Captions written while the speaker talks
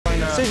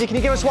Susie, can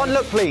you give us one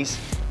look, please?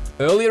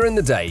 Earlier in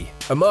the day,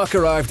 a Mark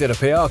arrived at a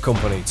PR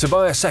company to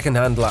buy a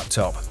second-hand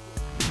laptop.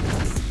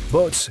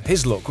 But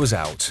his luck was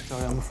out.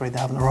 Sorry, I'm afraid they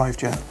haven't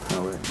arrived yet.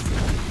 No way.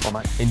 Oh,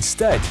 mate.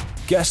 Instead,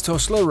 guest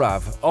hustler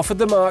Rav offered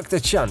the Mark the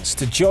chance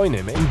to join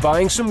him in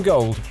buying some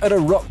gold at a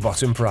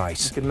rock-bottom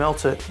price. You can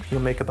melt it, you'll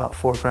make about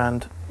 £4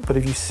 grand, but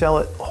if you sell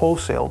it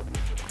wholesale,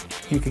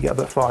 you could get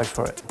about 5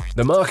 for it.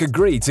 The Mark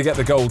agreed to get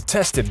the gold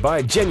tested by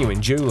a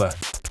genuine jeweller.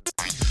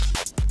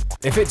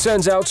 If it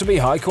turns out to be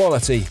high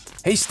quality,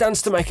 he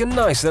stands to make a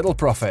nice little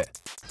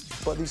profit.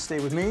 But these stay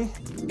with me.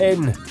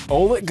 In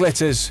All That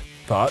Glitters,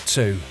 Part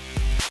 2.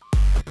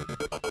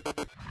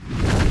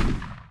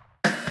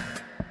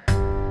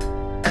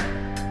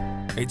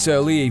 It's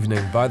early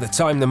evening by the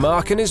time the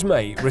Mark and his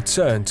mate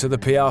return to the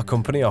PR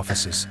company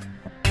offices.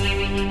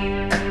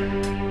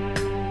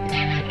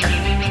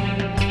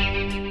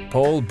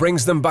 Paul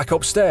brings them back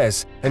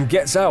upstairs and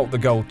gets out the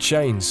gold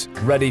chains,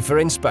 ready for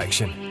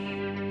inspection.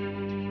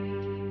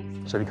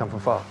 So you come from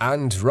far?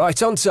 And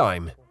right on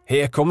time,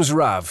 here comes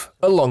Rav,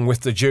 along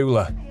with the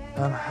jeweller.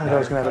 I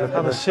was going to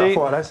have a seat.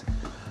 All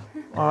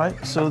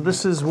right, so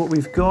this is what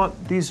we've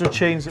got. These are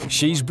chains.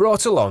 She's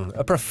brought along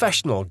a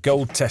professional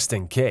gold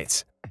testing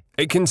kit.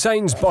 It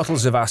contains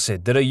bottles of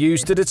acid that are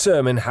used to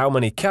determine how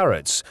many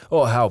carats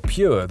or how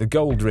pure the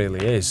gold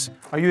really is.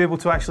 Are you able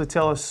to actually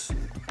tell us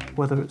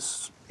whether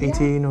it's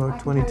 18 or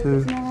 22?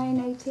 It's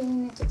 9,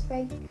 18, if it's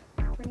fake,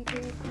 22,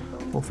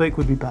 24. Well, fake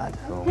would be bad.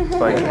 Oh,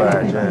 fake's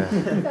bad,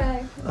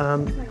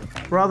 yeah.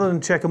 Rather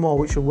than check them all,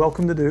 which you're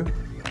welcome to do,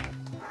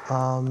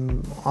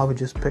 I would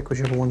just pick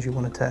whichever ones you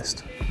want to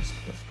test.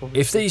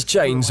 If these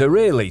chains are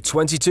really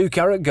 22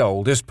 carat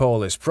gold as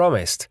Paul has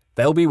promised,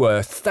 they'll be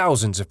worth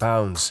thousands of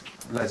pounds.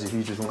 Lads, if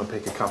you just want to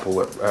pick a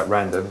couple at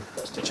random,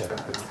 that's to check.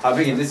 I'm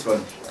thinking this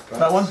one.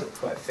 That one?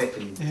 Quite thick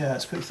and... Yeah,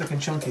 it's pretty thick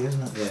and chunky,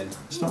 isn't it? Yeah.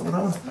 Start with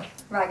that one.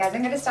 Right guys,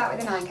 I'm going to start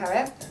with the 9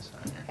 carat.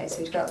 Okay,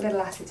 so we've got a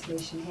little acid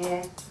solution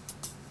here.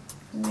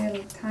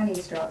 Little tiny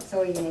drop, that's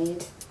all you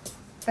need.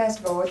 First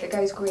of all, if it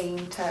goes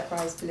green,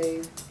 turquoise,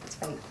 blue, it's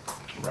fake.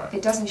 Right. If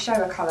it doesn't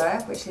show a colour,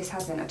 which this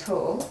hasn't at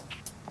all,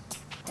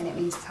 then it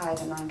means it's higher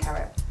than 9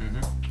 carat.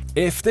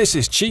 If this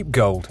is cheap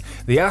gold,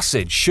 the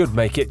acid should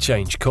make it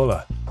change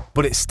colour,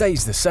 but it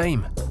stays the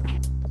same.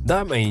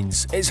 That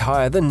means it's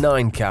higher than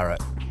 9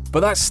 carat, but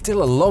that's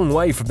still a long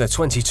way from the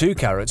 22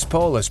 carats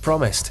Paul has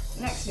promised.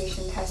 The next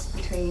solution tests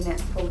between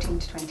 14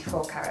 to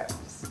 24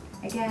 carats.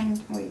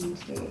 Again, all you need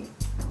to do.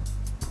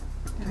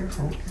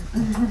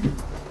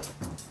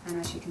 And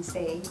as you can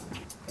see,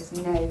 there's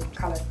no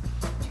colour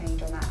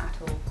change on that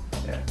at all.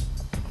 Yeah.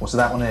 What's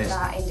that one is?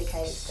 That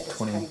indicates that it's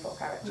 24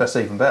 carats. So that's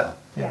even better.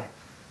 Yeah.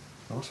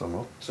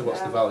 Awesome. So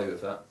what's the value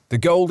of that? The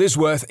gold is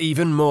worth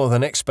even more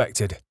than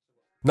expected.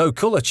 No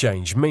colour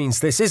change means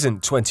this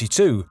isn't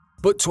 22,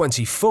 but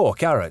 24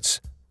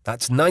 carats.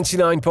 That's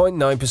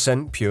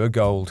 99.9% pure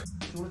gold.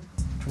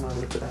 Can I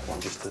look at that one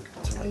just to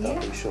make Yeah.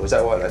 that sure? Is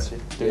that all right, lads?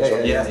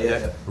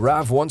 Yeah.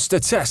 Rav wants to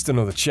test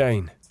another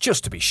chain,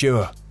 just to be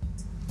sure.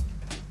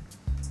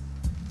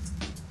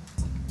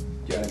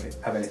 Do you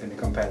have anything to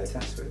compare the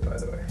test with, by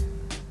the way?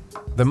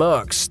 The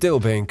Mark's still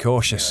being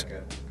cautious.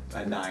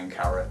 Like a 9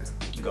 carat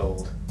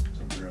gold,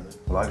 something or other.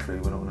 Well, hopefully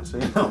we're not going to see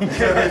it. Oh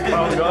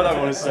God, I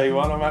want to say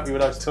one. I'm happy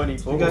with those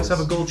 24. You guys have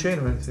a gold chain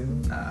or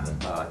anything? Nah,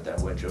 I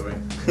don't wear jewellery.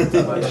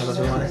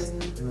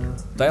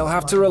 They'll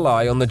have to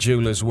rely on the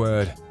jeweller's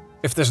word.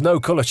 If there's no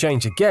colour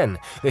change again,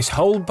 this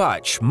whole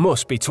batch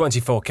must be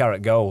 24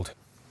 carat gold.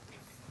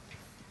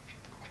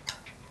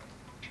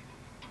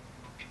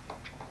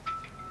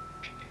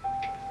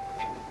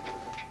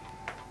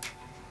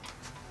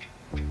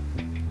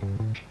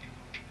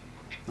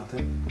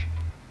 Nothing?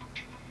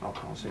 I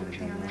can't see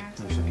anything.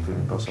 There's anything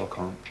in the bus, I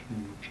can't.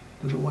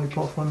 Does it wipe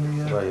off on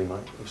the... Where are you, mate?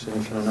 You see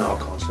anything on that? I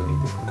can't see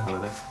any different colour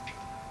there.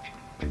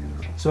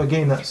 So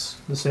again, that's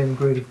the same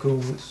grade of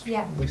gold. It's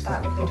Yeah, at least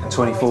that would be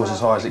 24 is as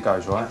high as it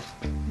goes, right?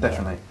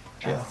 Definitely.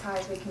 That's as high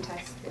as we can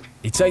test.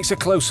 He takes a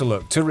closer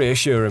look to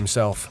reassure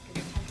himself.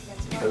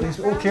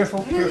 Oh,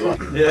 careful.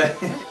 Yeah.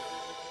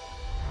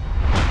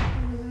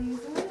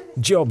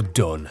 Job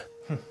done.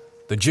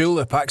 The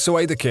jeweller packs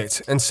away the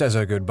kit and says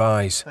her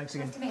goodbyes. Thanks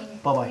again. Nice to meet you.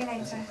 Bye-bye. See you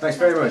later. Thanks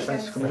very much.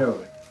 Thanks for coming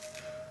over.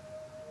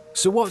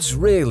 So what's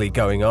really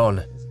going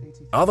on?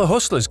 Are the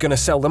hustlers going to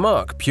sell the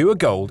Mark pure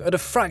gold at a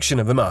fraction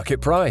of the market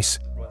price?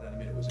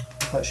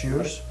 That's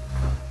yours.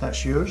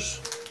 That's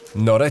yours.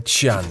 Not a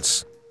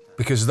chance,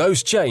 because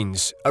those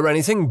chains are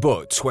anything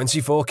but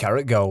 24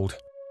 carat gold.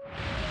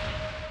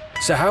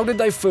 So how did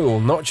they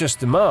fool not just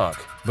the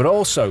Mark, but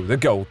also the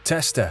gold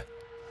tester?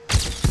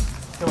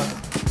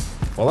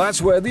 Well,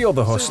 that's where the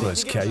other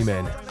hustlers came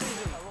in.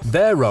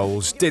 Their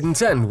roles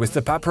didn't end with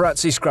the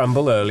paparazzi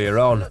scramble earlier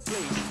on.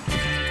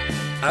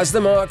 As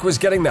the Mark was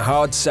getting the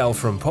hard sell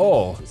from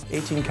Paul,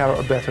 18 carat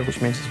or better,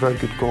 which means it's very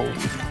good gold.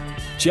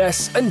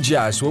 Jess and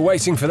Jazz were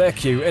waiting for their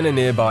cue in a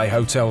nearby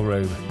hotel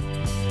room.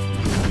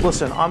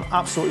 Listen, I'm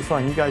absolutely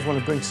fine. You guys want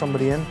to bring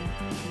somebody in?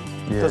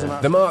 It doesn't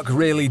matter. The Mark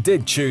really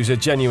did choose a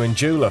genuine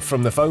jeweller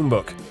from the phone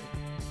book.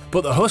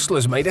 But the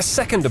hustlers made a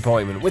second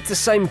appointment with the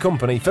same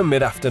company for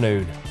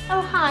mid-afternoon. Oh,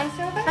 hi.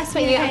 Nice to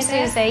meet you. I'm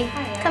Susie.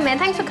 Come in.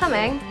 Thanks for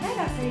coming.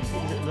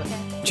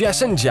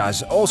 Jess and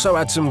Jazz also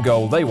had some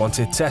gold they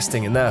wanted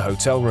testing in their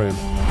hotel room.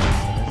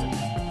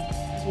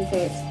 As you see,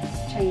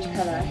 it's changed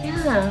colour.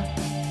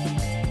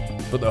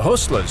 Yeah. But the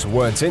hustlers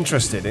weren't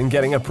interested in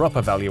getting a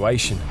proper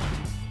valuation.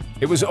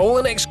 It was all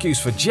an excuse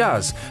for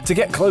Jazz to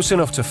get close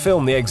enough to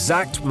film the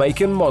exact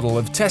make and model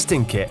of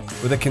testing kit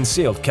with a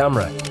concealed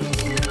camera.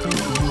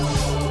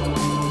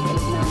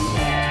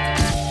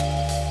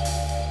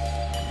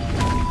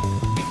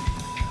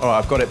 All right,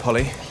 I've got it,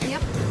 Polly.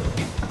 Yep.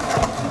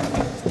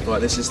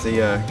 Right, this is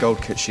the gold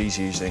kit she's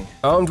using.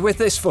 Armed with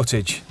this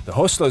footage, the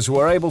hustlers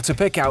were able to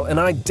pick out an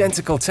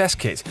identical test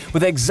kit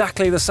with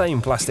exactly the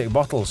same plastic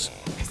bottles.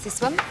 It's this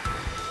one.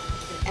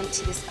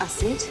 Empty this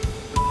acid.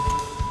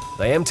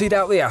 They emptied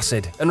out the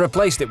acid and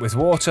replaced it with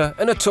water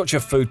and a touch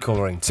of food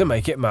colouring to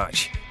make it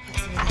match.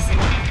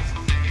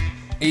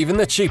 Even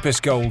the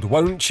cheapest gold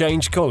won't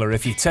change colour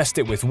if you test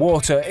it with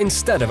water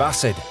instead of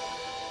acid.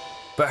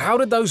 But how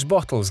did those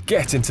bottles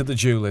get into the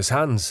jeweller's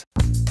hands?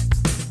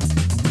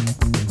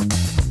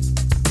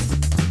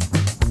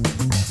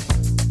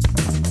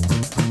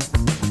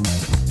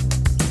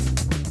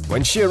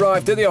 When she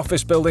arrived at the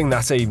office building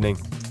that evening,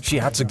 she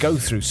had to go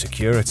through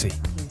security.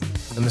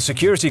 And the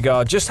security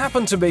guard just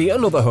happened to be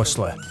another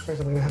hustler. I'm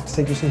going to have to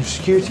take you some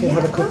security and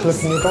have a quick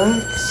look in your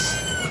bags.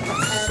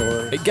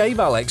 Sorry. It gave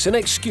Alex an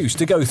excuse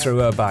to go through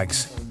her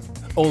bags.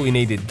 All he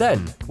needed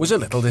then was a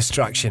little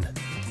distraction.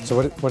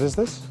 So what is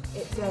this?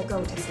 It's a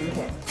gold testing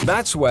kit.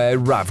 That's where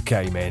Rav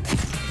came in.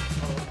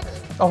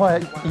 Oh, hi,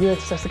 you here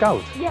to test the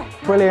gold? Yeah.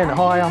 Brilliant.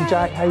 Hi, I'm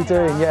Jack. How you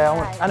doing? Yeah,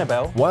 I'm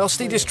Annabelle. Whilst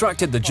he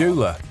distracted the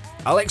jeweller,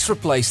 Alex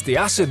replaced the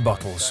acid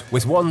bottles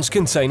with ones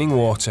containing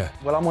water.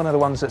 Well, I'm one of the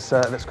ones that's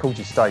called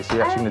you today, so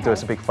you're actually going to do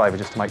us a big favour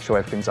just to make sure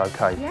everything's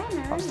okay. Yeah,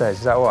 no. Upstairs,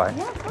 is that all right?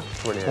 Yeah, of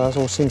course. Brilliant. That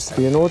all seems to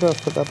be in order. I'll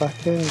put that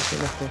back in.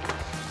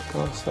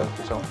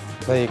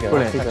 There you go.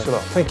 Brilliant, thanks a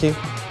lot. Thank you.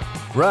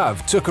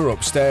 Rav took her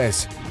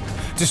upstairs.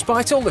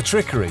 Despite all the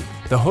trickery,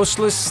 the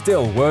hustlers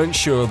still weren't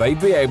sure they'd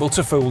be able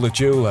to fool the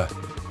jeweller.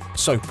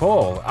 So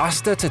Paul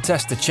asked her to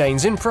test the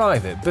chains in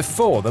private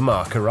before the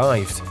mark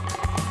arrived.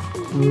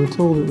 We were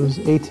told it was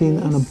 18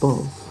 and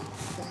above.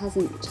 It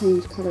hasn't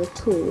changed colour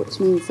at all, which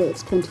means that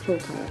it's 24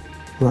 carat.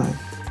 Right.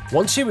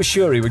 Once he was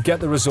sure he would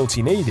get the result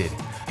he needed,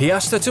 he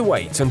asked her to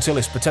wait until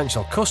his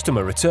potential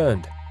customer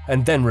returned,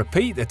 and then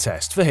repeat the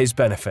test for his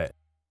benefit.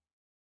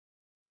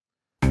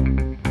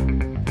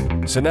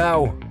 So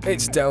now,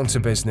 it's down to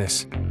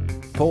business.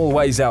 Paul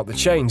weighs out the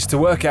chains to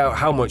work out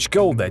how much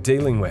gold they're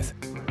dealing with.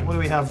 What do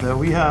we have there?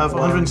 We have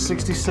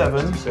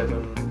 167.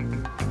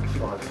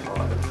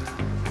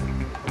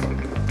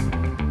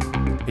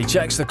 He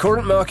checks the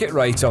current market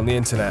rate on the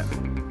internet.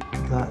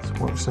 That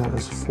works out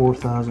as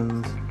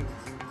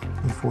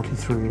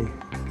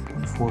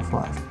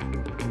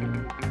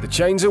 4,043.45. The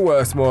chains are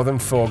worth more than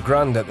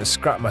 £4,000 at the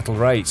scrap metal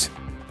rate,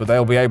 but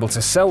they'll be able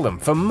to sell them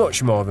for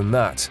much more than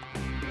that.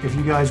 If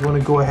you guys want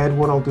to go ahead,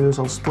 what I'll do is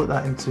I'll split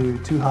that into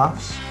two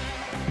halves.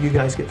 You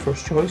guys get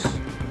first choice.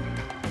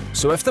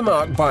 So if the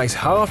Mark buys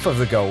half of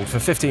the gold for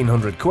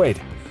 1,500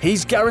 quid,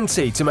 he's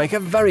guaranteed to make a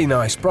very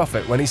nice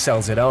profit when he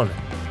sells it on.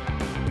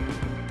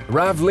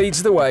 Rav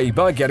leads the way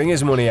by getting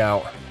his money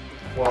out.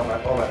 Well,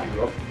 I'll let you,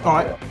 Rob. All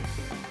right. I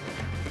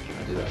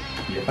do that.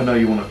 Yeah. I know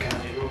you want to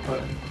count it,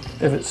 but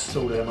If it's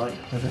all there, mate.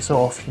 If it's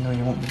off, you know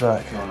you won't be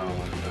back. no, I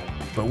won't do that.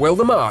 But will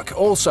the Mark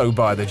also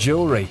buy the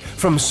jewellery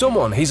from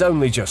someone he's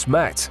only just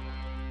met?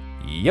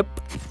 Yep.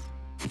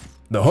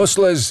 The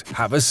hustlers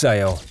have a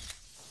sale.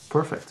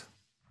 Perfect.